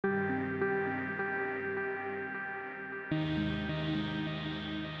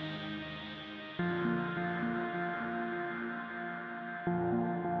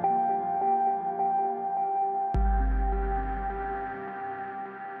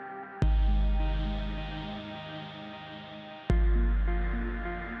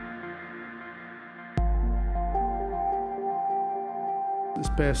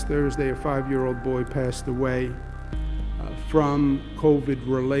past Thursday, a 5-year-old boy passed away from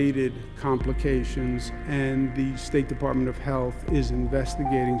COVID-related complications, and the State Department of Health is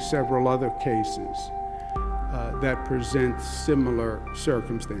investigating several other cases that present similar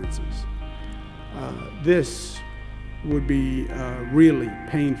circumstances. This would be really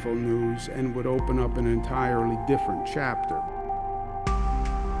painful news and would open up an entirely different chapter.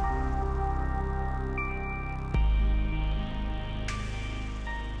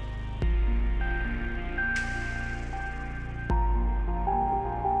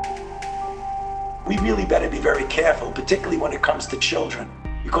 We really better be very careful, particularly when it comes to children,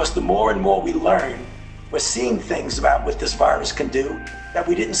 because the more and more we learn, we're seeing things about what this virus can do that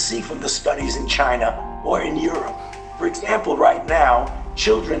we didn't see from the studies in China or in Europe. For example, right now,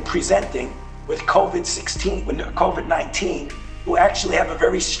 children presenting with COVID-19 who actually have a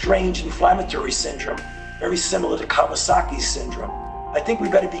very strange inflammatory syndrome, very similar to Kawasaki syndrome. I think we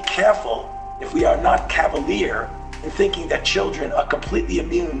better be careful if we are not cavalier in thinking that children are completely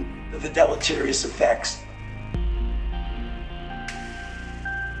immune to the deleterious effects